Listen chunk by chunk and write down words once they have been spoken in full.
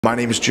My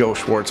name is Joe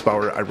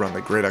Schwartzbauer. I run the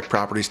Great Oak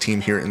Properties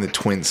team here in the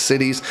Twin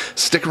Cities.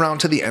 Stick around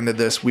to the end of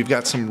this. We've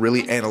got some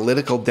really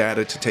analytical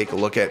data to take a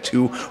look at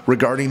too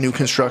regarding new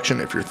construction.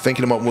 If you're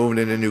thinking about moving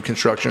into new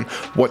construction,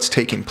 what's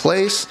taking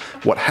place,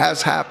 what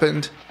has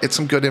happened, it's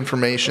some good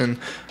information.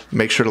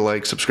 Make sure to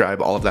like,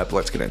 subscribe, all of that, but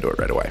let's get into it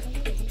right away.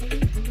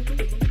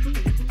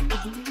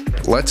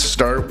 Let's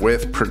start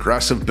with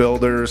Progressive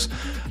Builders.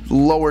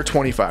 Lower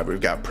 25,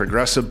 we've got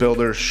Progressive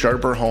Builders,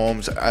 Sharper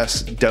Homes,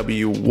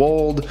 SW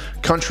Wold,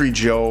 Country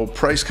Joe,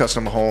 Price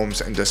Custom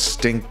Homes, and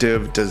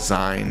Distinctive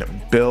Design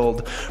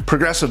Build.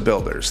 Progressive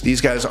Builders,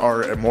 these guys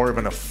are more of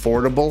an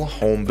affordable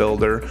home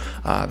builder.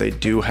 They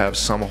do have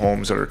some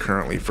homes that are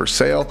currently for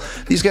sale.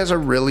 These guys are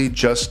really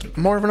just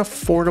more of an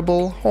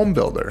affordable home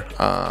builder.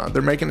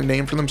 They're making a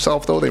name for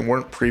themselves though. They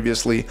weren't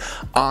previously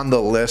on the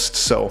list,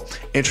 so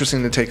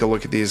interesting to take a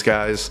look at these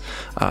guys.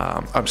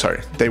 I'm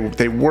sorry, they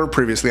were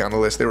previously on the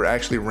list. They were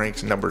actually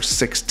ranked number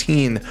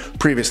 16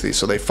 previously,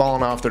 so they've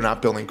fallen off. They're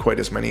not building quite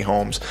as many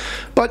homes,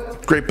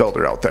 but great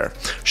builder out there.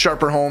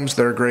 Sharper Homes,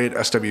 they're great.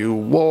 SW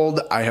Wold,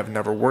 I have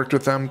never worked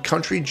with them.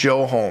 Country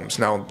Joe Homes,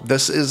 now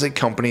this is a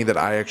company that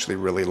I actually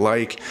really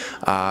like.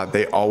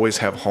 They always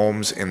have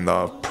homes in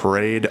the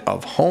Parade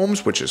of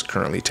Homes, which is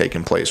currently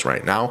taking place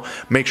right now.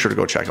 Make sure to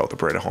go check out the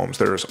Parade of Homes.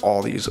 There's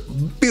all these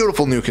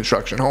beautiful new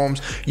construction homes.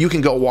 You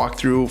can go walk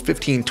through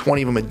 15,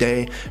 20 of them a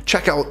day.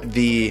 Check out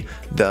the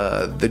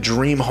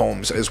dream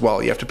homes as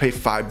well. You have to pay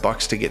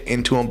 $5 to get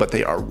into them, but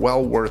they are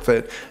well worth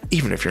it.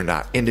 Even if you're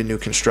not into new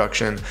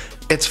construction,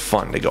 it's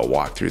fun to go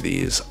walk through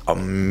these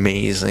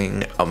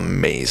amazing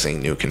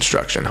new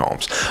construction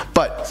homes.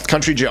 But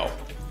Country Joe,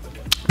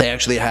 they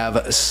actually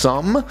have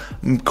some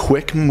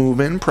quick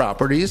move-in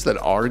properties that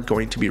are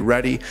going to be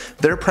ready.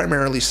 They're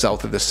primarily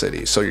south of the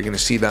city, so you're going to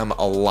see them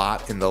a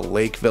lot in the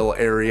Lakeville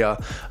area.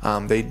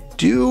 They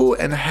do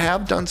and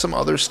have done some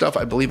other stuff,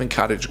 I believe in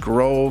Cottage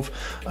Grove,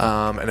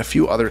 and a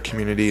few other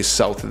communities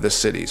south of the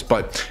cities.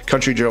 But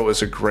Country Joe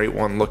is a great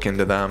one. Look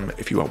into them.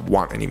 If you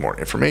want any more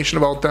information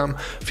about them,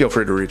 feel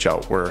free to reach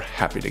out. We're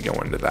happy to go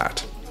into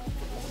that.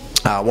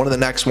 One of the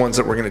next ones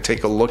that we're going to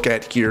take a look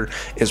at here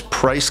is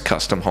Price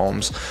Custom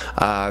Homes.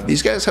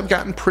 These guys have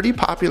gotten pretty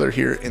popular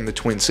here in the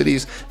Twin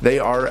Cities. They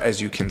are,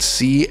 as you can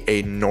see,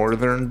 a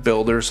northern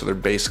builder, so they're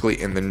basically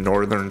in the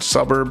northern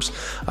suburbs.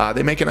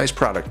 They make a nice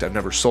product. I've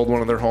never sold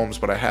one of their homes,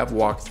 but I have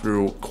walked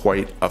through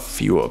quite a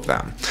few of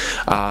them.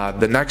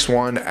 The next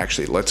one,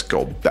 actually, let's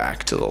go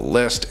back to the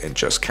list and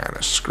just kind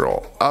of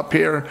scroll up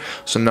here.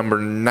 So number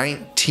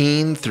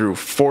 19 through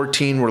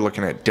 14, we're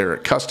looking at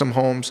Derrick Custom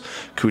Homes,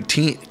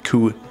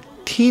 Coutinia,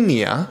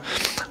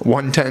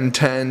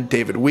 11010,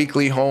 David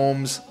Weekley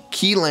Homes,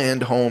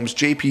 Keyland Homes,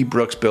 JP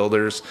Brooks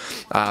Builders.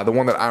 The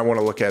one that I want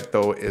to look at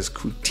though is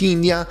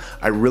Coutinia.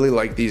 I really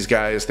like these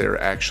guys. They're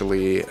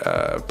actually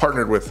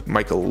partnered with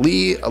Michael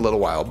Lee a little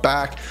while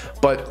back,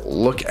 but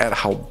look at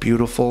how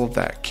beautiful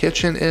that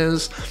kitchen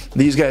is.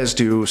 These guys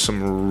do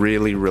some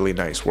really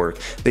nice work.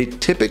 They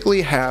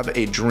typically have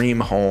a dream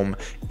home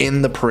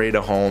in the Parade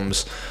of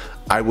Homes.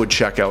 I would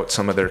check out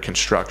some of their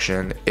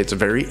construction. It's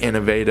very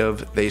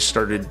innovative. They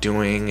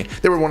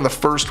were one of the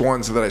first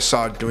ones that I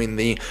saw doing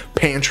the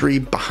pantry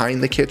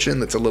behind the kitchen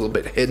that's a little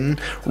bit hidden.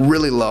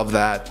 Really love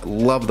that.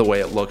 Love the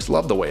way it looks.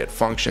 Love the way it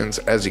functions.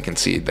 As you can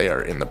see, they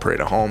are in the Parade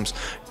of Homes.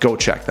 Go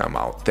check them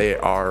out. They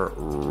are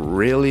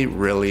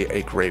really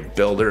a great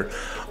builder.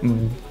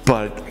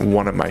 But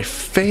one of my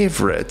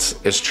favorites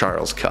is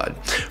Charles Cudd.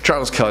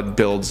 Charles Cudd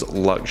builds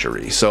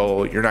luxury,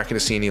 so you're not going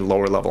to see any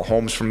lower level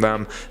homes from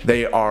them.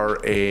 They are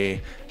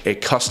a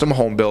custom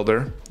home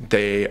builder.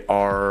 They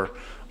are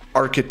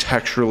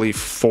architecturally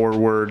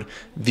forward.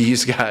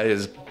 These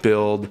guys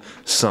build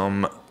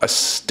some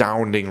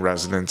astounding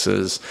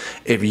residences.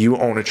 If you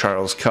own a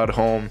Charles Cudd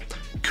home,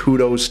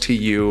 kudos to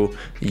you.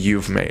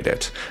 You've made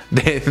it.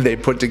 They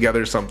put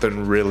together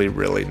something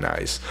really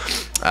nice.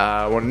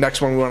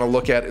 Next one we want to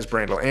look at is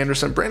Brandel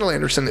Anderson. Brandel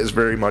Anderson is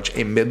very much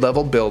a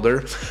mid-level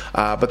builder,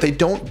 but they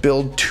don't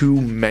build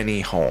too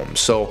many homes.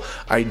 So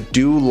I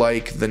do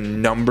like the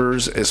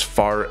numbers as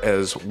far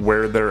as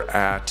where they're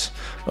at.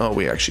 Oh,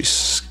 we actually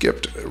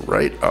skipped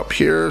right up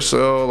here.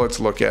 So let's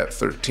look at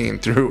 13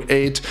 through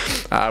 8.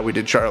 We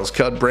did Charles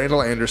Cudd,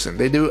 Brandel Anderson.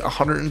 They do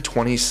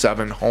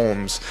 127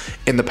 homes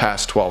in the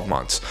past 12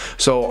 months.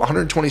 So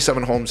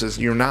 127 homes is,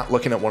 you're not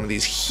looking at one of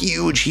these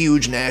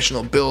huge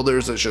national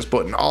builders that's just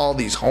putting all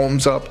these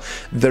homes up.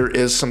 There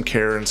is some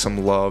care and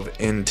some love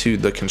into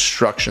the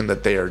construction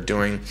that they are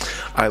doing.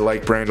 I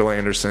like Brandel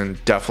Anderson,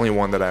 definitely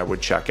one that I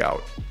would check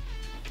out.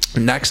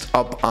 Next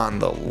up on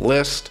the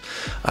list,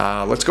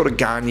 let's go to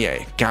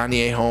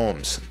Gagne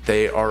Homes.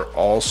 They are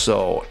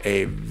also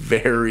a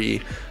very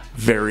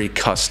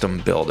custom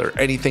builder.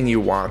 Anything you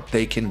want,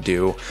 they can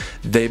do.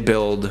 They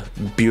build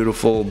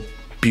beautiful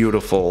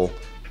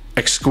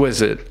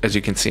exquisite, as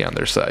you can see on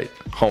their site,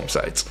 home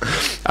sites.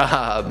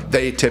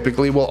 They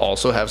typically will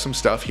also have some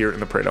stuff here in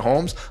the Pareda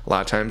Homes. A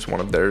lot of times one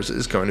of theirs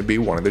is going to be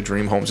one of the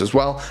dream homes as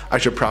well. I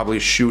should probably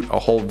shoot a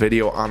whole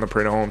video on the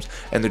Pareda Homes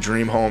and the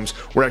dream homes.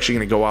 We're actually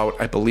going to go out,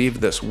 I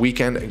believe, this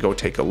weekend and go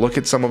take a look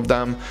at some of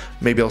them.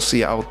 Maybe I'll see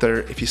you out there.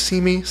 If you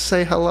see me,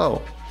 say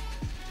hello.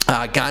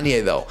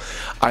 Gagne, though,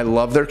 I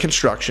love their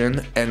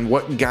construction, and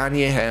what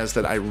Gagne has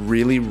that I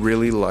really,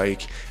 really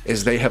like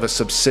is they have a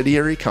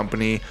subsidiary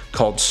company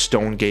called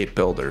Stonegate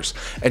Builders,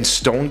 and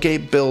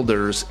Stonegate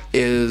Builders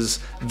is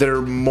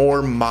their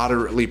more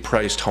moderately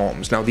priced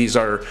homes. Now, these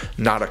are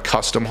not a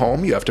custom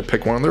home. You have to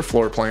pick one of their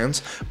floor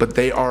plans, but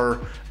they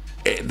are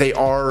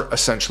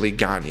essentially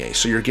Gagne.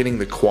 So you're getting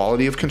the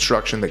quality of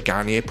construction that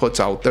Gagne puts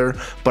out there,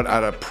 but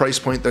at a price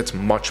point that's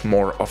much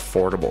more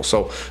affordable.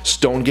 So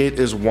Stonegate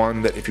is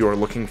one that if you are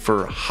looking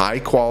for high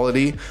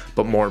quality,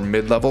 but more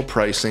mid-level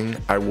pricing,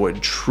 I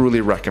would truly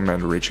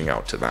recommend reaching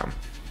out to them.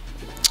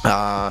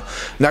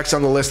 Next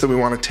on the list that we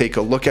want to take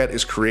a look at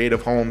is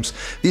Creative Homes.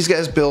 These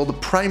guys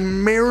build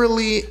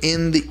primarily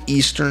in the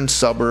eastern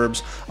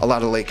suburbs, a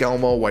lot of Lake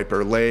Elmo, White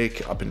Bear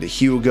Lake, up into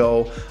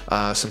Hugo,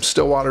 some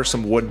Stillwater,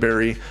 some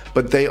Woodbury,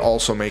 but they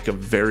also make a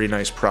very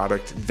nice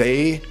product.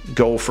 They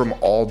go from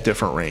all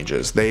different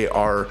ranges. They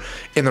are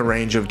in the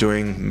range of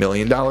doing $1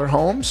 million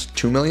homes,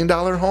 $2 million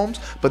homes,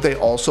 but they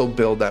also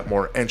build that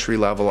more entry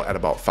level at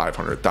about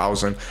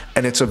 $500,000,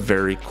 and it's a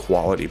very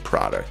quality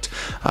product.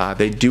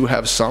 They do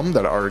have some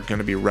that are going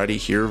to be ready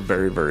here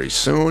very, very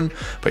soon,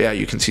 but yeah,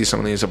 you can see some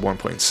of these at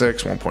 1.6,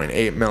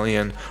 1.8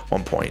 million,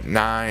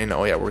 1.9.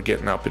 Oh yeah, we're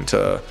getting up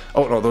into,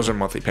 oh no, those are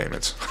monthly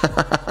payments.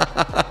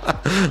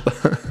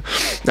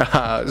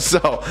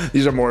 So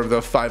these are more of the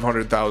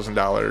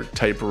 $500,000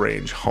 type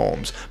range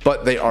homes,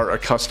 but they are a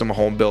custom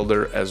home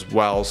builder as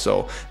well,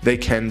 so they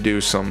can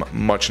do some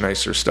much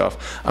nicer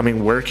stuff. I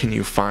mean, where can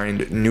you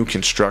find new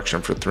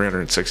construction for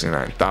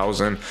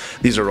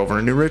 $369,000? These are over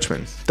in New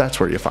Richmond. That's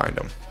where you find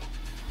them.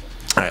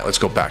 All right, let's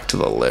go back to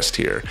the list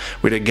here.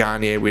 We did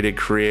Gagne, we did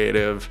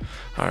Creative.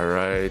 All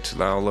right,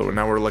 now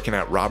we're looking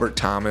at Robert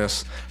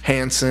Thomas,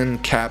 Hanson,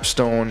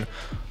 Capstone.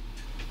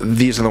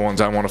 These are the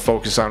ones I want to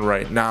focus on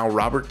right now.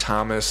 Robert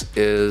Thomas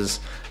is,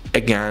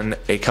 again,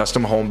 a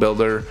custom home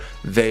builder.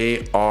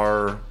 They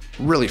are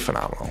really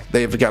phenomenal.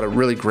 They've got a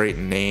really great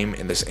name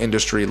in this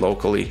industry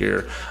locally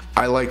here.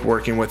 I like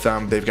working with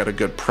them. They've got a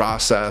good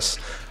process.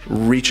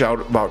 Reach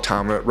out about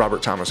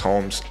Robert Thomas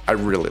Homes. I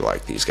really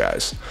like these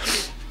guys.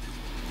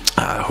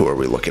 Who are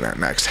we looking at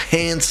next?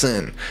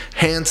 Hanson.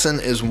 Hanson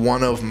is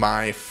one of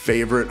my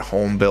favorite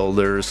home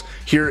builders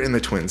here in the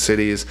Twin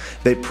Cities.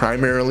 They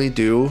primarily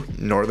do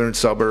northern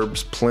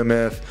suburbs,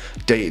 Plymouth,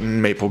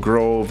 Dayton, Maple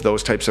Grove,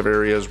 those types of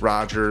areas,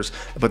 Rogers,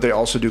 but they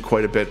also do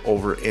quite a bit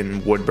over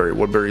in Woodbury.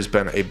 Woodbury's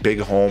been a big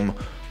home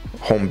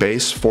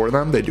base for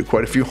them. They do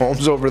quite a few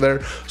homes over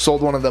there.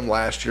 Sold one of them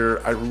last year.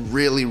 I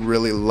really,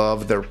 really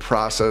love their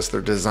process, their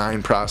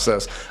design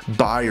process.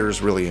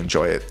 Buyers really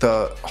enjoy it.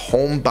 The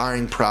home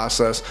buying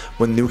process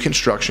when new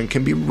construction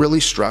can be really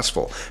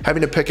stressful.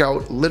 Having to pick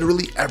out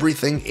literally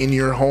everything in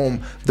your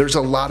home. There's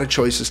a lot of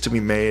choices to be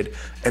made,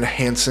 and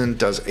Hanson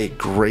does a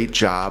great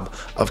job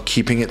of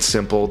keeping it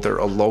simple. They're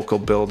a local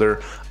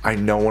builder. I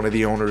know one of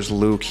the owners,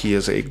 Luke. He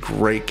is a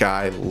great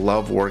guy.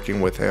 Love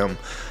working with him.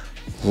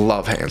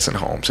 Love Hanson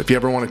Homes. If you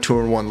ever want to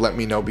tour one, let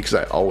me know, because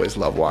I always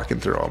love walking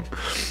through them.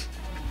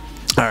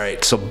 All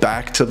right, so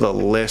back to the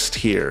list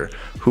here.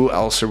 Who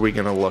else are we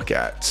going to look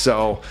at?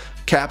 So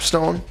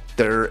Capstone,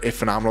 they're a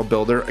phenomenal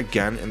builder,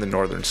 again, in the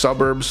northern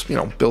suburbs. You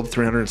know, build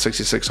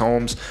 366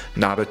 homes,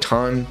 not a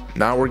ton.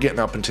 Now we're getting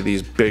up into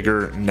these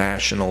bigger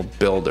national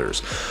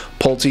builders.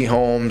 Pulte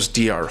Homes,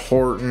 DR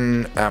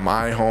Horton,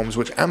 MI Homes,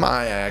 which MI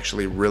I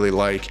actually really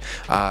like.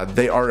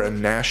 They are a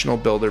national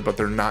builder, but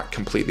they're not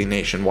completely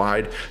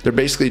nationwide. They're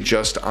basically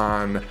just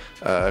on,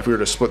 if we were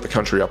to split the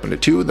country up into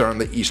two, they're on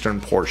the eastern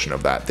portion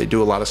of that. They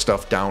do a lot of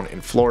stuff down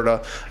in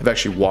Florida. I've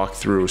actually walked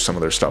through some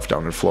of their stuff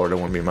down in Florida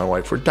when me and my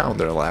wife were down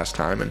there last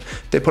time, and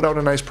they put out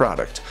a nice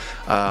product.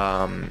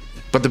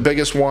 But the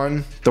biggest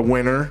one, the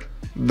winner,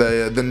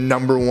 the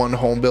 #1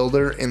 home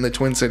builder in the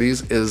Twin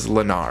Cities is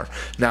Lennar.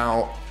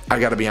 Now, I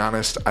gotta be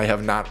honest, I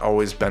have not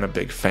always been a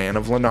big fan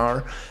of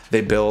Lennar.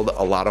 They build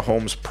a lot of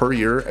homes per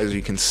year. As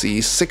you can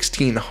see,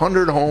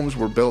 1,600 homes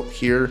were built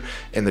here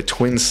in the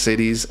Twin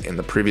Cities in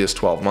the previous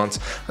 12 months.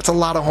 That's a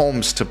lot of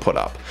homes to put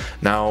up.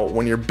 Now,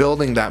 when you're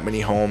building that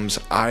many homes,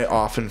 I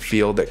often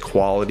feel that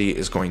quality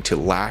is going to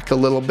lack a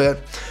little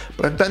bit.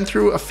 But I've been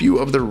through a few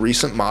of their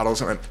recent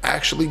models, and I'm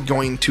actually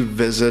going to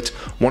visit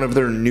one of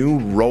their new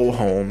row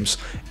homes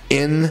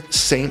in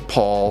St.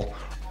 Paul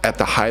at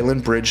the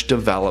Highland Bridge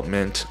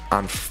development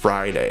on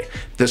Friday.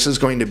 This is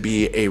going to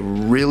be a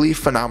really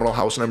phenomenal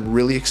house, and I'm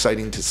really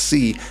excited to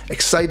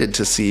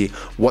see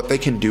what they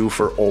can do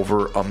for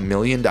over $1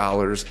 million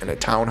in a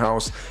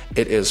townhouse.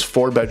 It is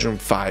 4-bedroom,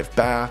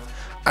 5-bath.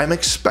 I'm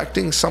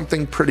expecting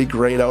something pretty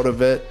great out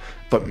of it,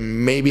 but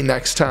maybe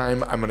next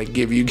time I'm gonna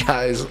give you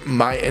guys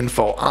my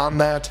info on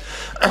that.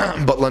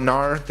 But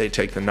Lennar, they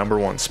take the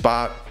 #1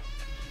 spot.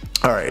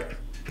 All right,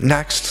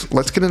 Next,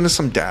 let's get into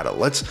some data.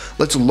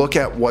 Let's look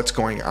at what's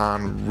going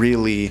on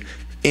really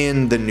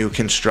in the new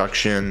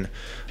construction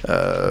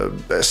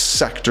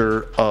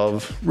sector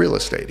of real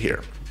estate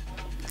here.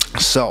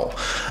 So,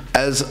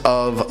 as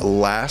of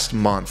last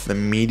month, the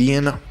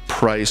median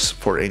price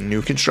for a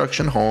new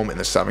construction home in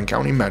the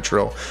 7-county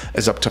metro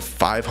is up to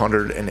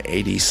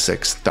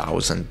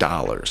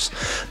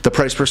 $586,000. The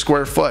price per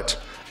square foot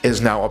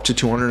is now up to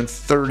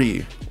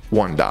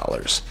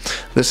 $231.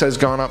 This has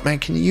gone up, man.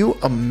 Can you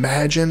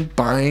imagine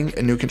buying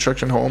a new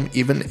construction home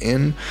even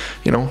in,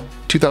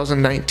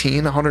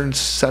 2019,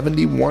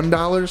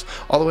 $171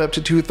 all the way up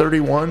to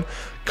 $231?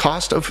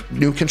 Cost of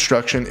new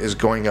construction is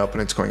going up,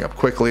 and it's going up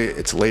quickly.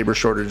 It's labor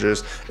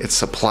shortages, it's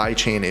supply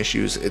chain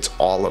issues, it's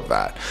all of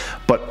that.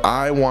 But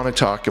I want to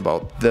talk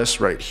about this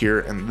right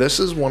here, and this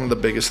is one of the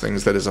biggest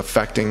things that is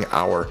affecting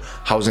our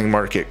housing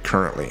market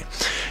currently.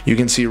 You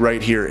can see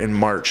right here in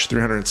March,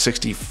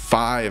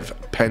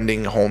 365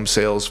 pending home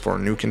sales for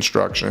new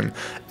construction,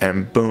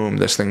 and boom,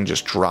 this thing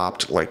just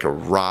dropped like a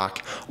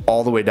rock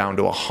all the way down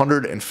to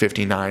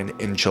 159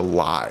 in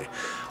July.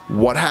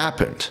 What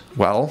happened?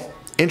 Well,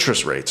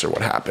 interest rates are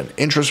what happened.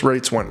 Interest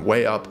rates went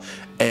way up,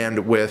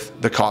 and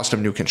with the cost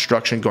of new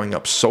construction going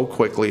up so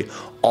quickly,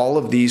 all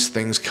of these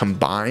things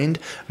combined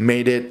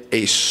made it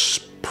a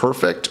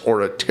perfect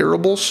or a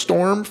terrible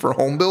storm for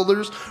home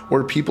builders,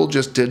 where people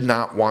just did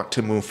not want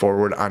to move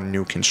forward on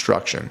new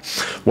construction.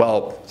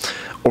 Well,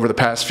 over the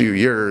past few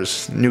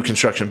years, new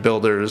construction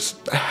builders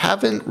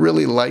haven't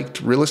really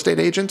liked real estate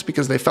agents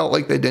because they felt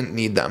like they didn't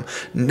need them.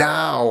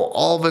 Now,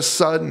 all of a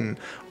sudden,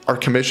 our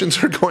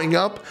commissions are going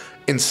up,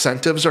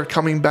 incentives are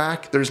coming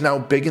back. There's now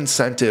big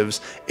incentives.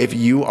 If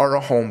you are a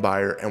home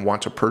buyer and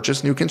want to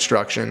purchase new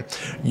construction,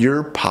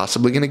 you're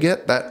possibly going to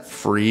get that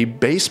free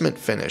basement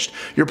finished.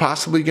 You're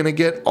possibly going to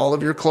get all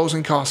of your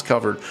closing costs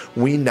covered.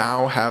 We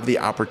now have the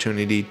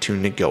opportunity to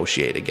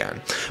negotiate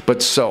again.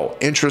 But so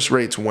interest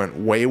rates went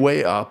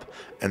way up,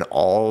 and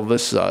all of a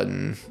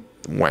sudden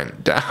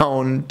went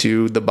down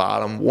to the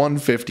bottom,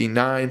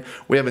 159.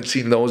 We haven't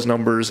seen those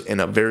numbers in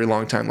a very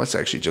long time. Let's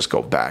actually just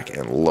go back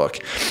and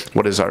look.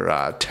 What is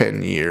our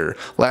 10-year?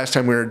 Last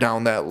time we were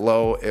down that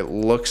low, it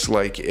looks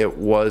like it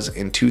was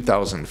in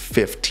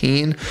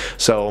 2015.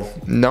 So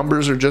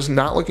numbers are just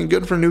not looking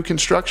good for new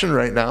construction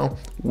right now.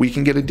 We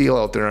can get a deal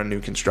out there on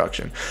new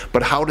construction.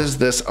 But how does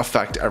this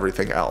affect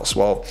everything else?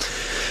 Well,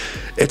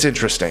 it's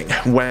interesting.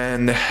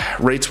 When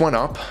rates went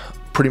up,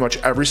 pretty much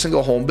every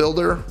single home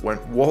builder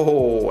went,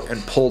 whoa,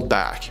 and pulled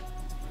back.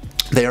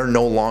 They are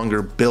no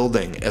longer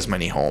building as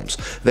many homes.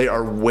 They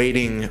are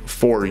waiting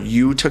for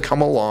you to come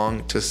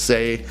along to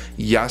say,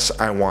 yes,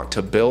 I want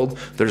to build.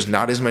 There's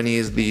not as many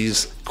of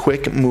these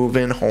quick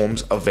move-in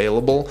homes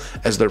available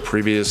as there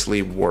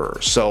previously were.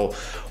 So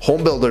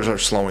home builders are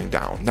slowing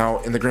down.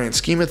 Now, in the grand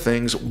scheme of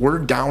things, we're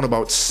down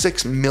about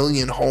 6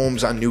 million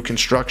homes on new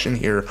construction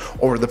here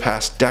over the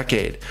past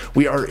decade.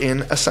 We are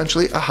in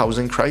essentially a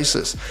housing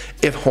crisis.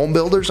 If home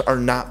builders are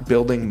not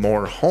building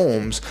more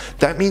homes,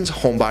 that means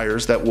home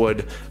buyers that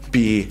would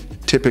be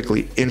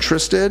typically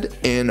interested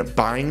in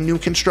buying new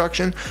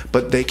construction,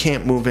 but they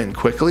can't move in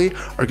quickly,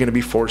 are going to be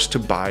forced to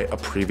buy a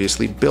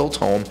previously built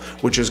home,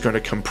 which is going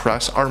to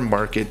compress our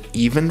market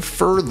even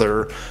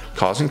further,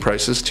 causing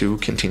prices to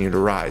continue to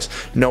rise.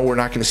 No, we're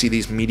not going to see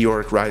these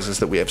meteoric rises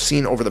that we have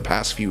seen over the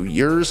past few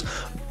years.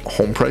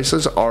 Home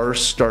prices are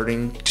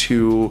starting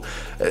to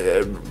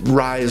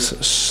rise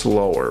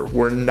slower.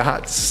 We're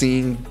not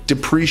seeing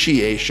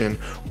depreciation,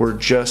 we're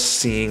just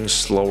seeing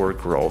slower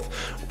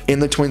growth. In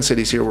the Twin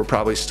Cities here, we're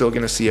probably still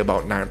going to see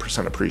about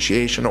 9%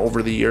 appreciation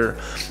over the year.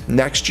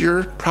 Next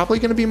year, probably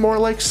going to be more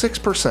like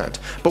 6%,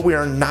 but we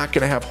are not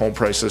going to have home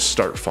prices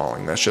start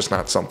falling. That's just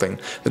not something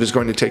that is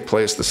going to take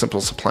place. The simple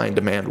supply and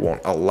demand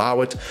won't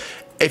allow it.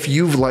 If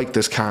you've liked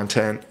this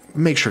content,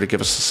 make sure to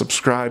give us a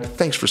subscribe.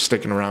 Thanks for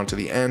sticking around to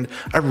the end.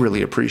 I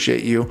really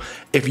appreciate you.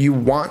 If you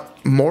want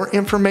more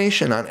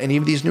information on any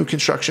of these new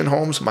construction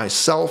homes,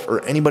 myself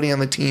or anybody on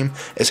the team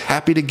is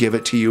happy to give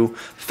it to you.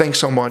 Thanks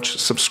so much.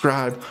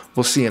 Subscribe.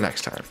 We'll see you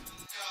next time.